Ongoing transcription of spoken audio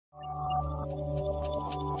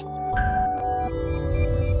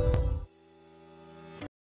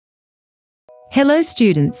Hello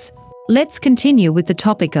students, let's continue with the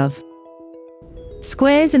topic of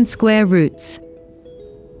squares and square roots.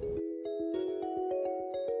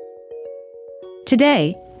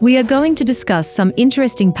 Today, we are going to discuss some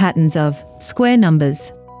interesting patterns of square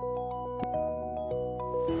numbers.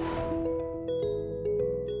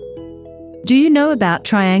 Do you know about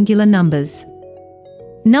triangular numbers?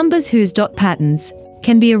 Numbers whose dot patterns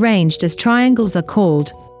can be arranged as triangles are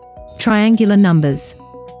called triangular numbers.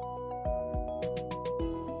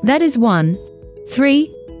 That is 1,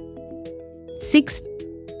 3, 6,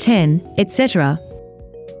 10, etc.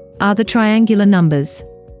 are the triangular numbers.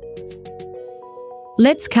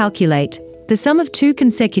 Let's calculate the sum of two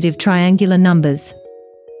consecutive triangular numbers.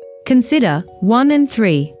 Consider 1 and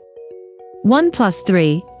 3. 1 plus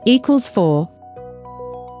 3 equals 4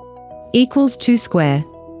 equals 2 square.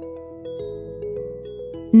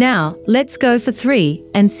 Now, let's go for 3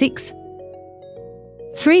 and 6.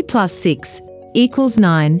 3 plus 6 equals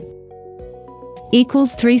 9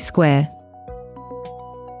 equals 3 square.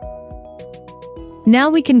 Now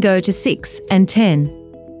we can go to 6 and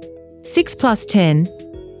 10. 6 plus 10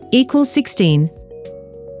 equals 16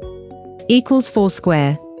 equals 4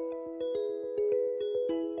 square.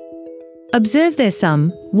 Observe their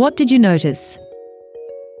sum. What did you notice?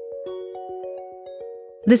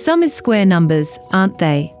 The sum is square numbers, aren't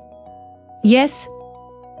they? Yes.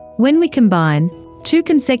 When we combine two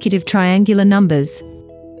consecutive triangular numbers,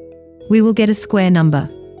 we will get a square number.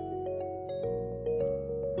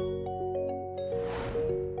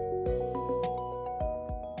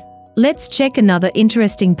 Let's check another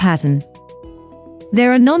interesting pattern.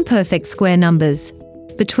 There are non-perfect square numbers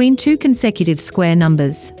between two consecutive square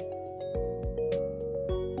numbers.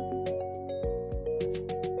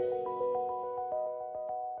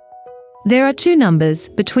 There are 2 numbers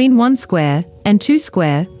between 1 square and 2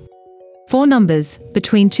 square, 4 numbers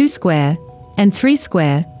between 2 square and 3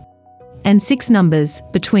 square, and 6 numbers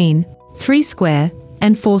between 3 square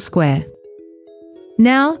and 4 square.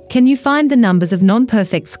 Now, can you find the numbers of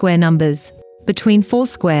non-perfect square numbers between 4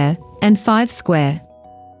 square and 5 square?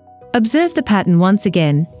 Observe the pattern once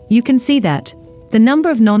again. You can see that the number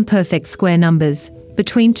of non-perfect square numbers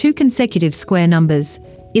between two consecutive square numbers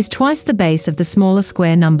is twice the base of the smaller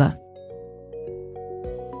square number.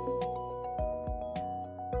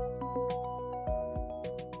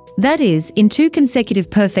 That is, in two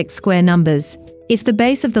consecutive perfect square numbers, if the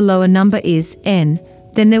base of the lower number is n,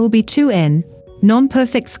 then there will be 2n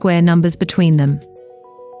non-perfect square numbers between them.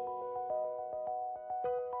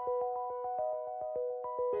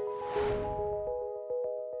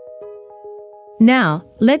 Now,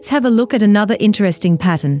 let's have a look at another interesting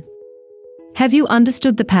pattern. Have you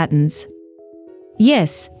understood the patterns?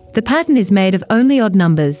 Yes, the pattern is made of only odd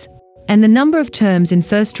numbers, and the number of terms in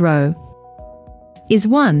first row is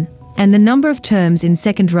 1, and the number of terms in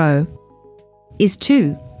second row is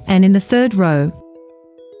 2, and in the third row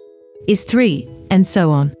is 3, and so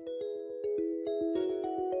on.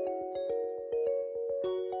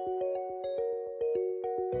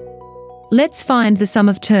 Let's find the sum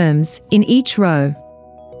of terms in each row.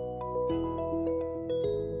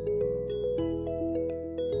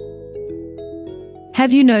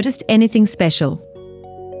 Have you noticed anything special?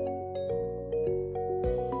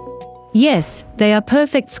 Yes, they are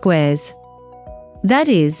perfect squares. That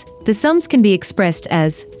is, the sums can be expressed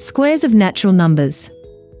as squares of natural numbers.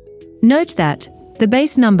 Note that the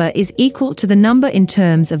base number is equal to the number in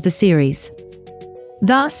terms of the series.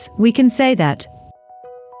 Thus, we can say that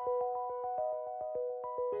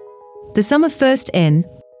the sum of first n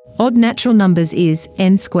odd natural numbers is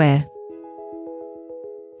n square.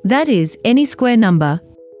 That is, any square number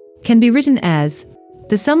can be written as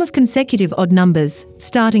the sum of consecutive odd numbers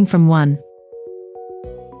starting from 1.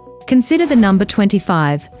 Consider the number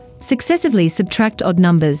 25. Successively subtract odd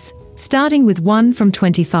numbers starting with 1 from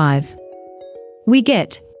 25. We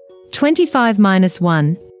get 25 minus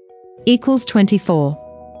 1 equals 24.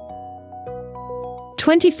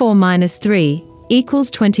 24 minus 3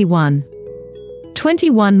 equals 21.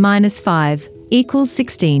 21 minus 5 equals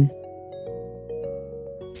 16.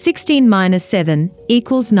 16 minus 7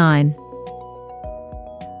 equals 9.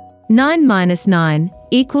 9 minus 9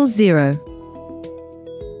 equals 0.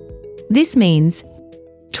 This means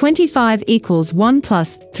 25 equals 1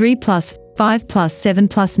 plus 3 plus 5 plus 7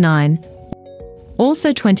 plus 9.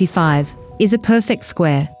 Also 25 is a perfect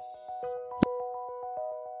square.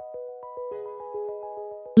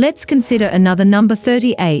 Let's consider another number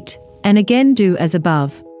 38, and again do as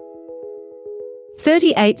above.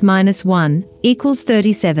 38 minus 1 equals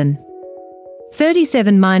 37.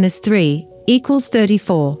 37 minus 3 equals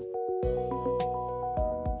 34.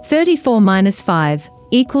 34 minus 5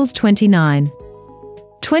 equals 29.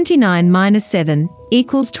 29 minus 7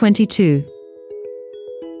 equals 22.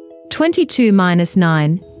 22 minus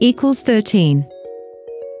 9 equals 13.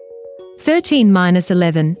 13 minus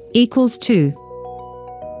 11 equals 2.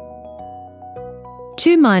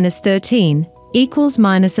 2 minus 13 equals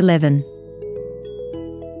minus 11.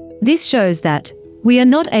 This shows that we are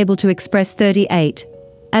not able to express 38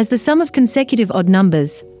 as the sum of consecutive odd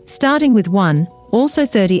numbers, starting with 1, also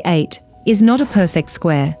 38, is not a perfect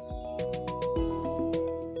square.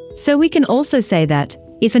 So we can also say that,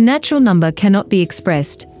 if a natural number cannot be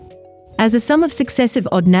expressed as a sum of successive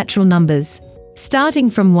odd natural numbers,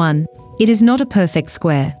 starting from 1, it is not a perfect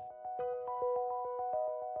square.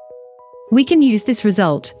 We can use this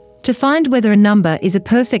result to find whether a number is a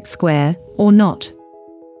perfect square or not.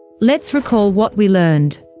 Let's recall what we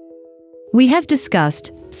learned. We have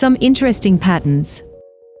discussed some interesting patterns.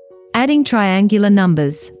 Adding triangular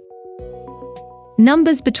numbers.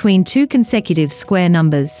 Numbers between two consecutive square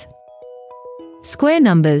numbers. Square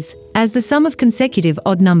numbers as the sum of consecutive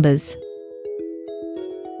odd numbers.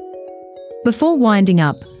 Before winding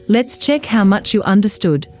up, let's check how much you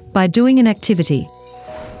understood by doing an activity.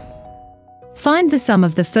 Find the sum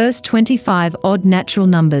of the first 25 odd natural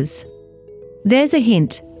numbers. There's a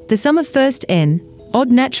hint. The sum of first n odd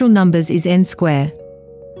natural numbers is n square.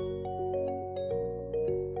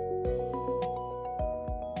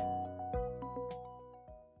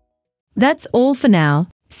 That's all for now.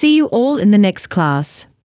 See you all in the next class.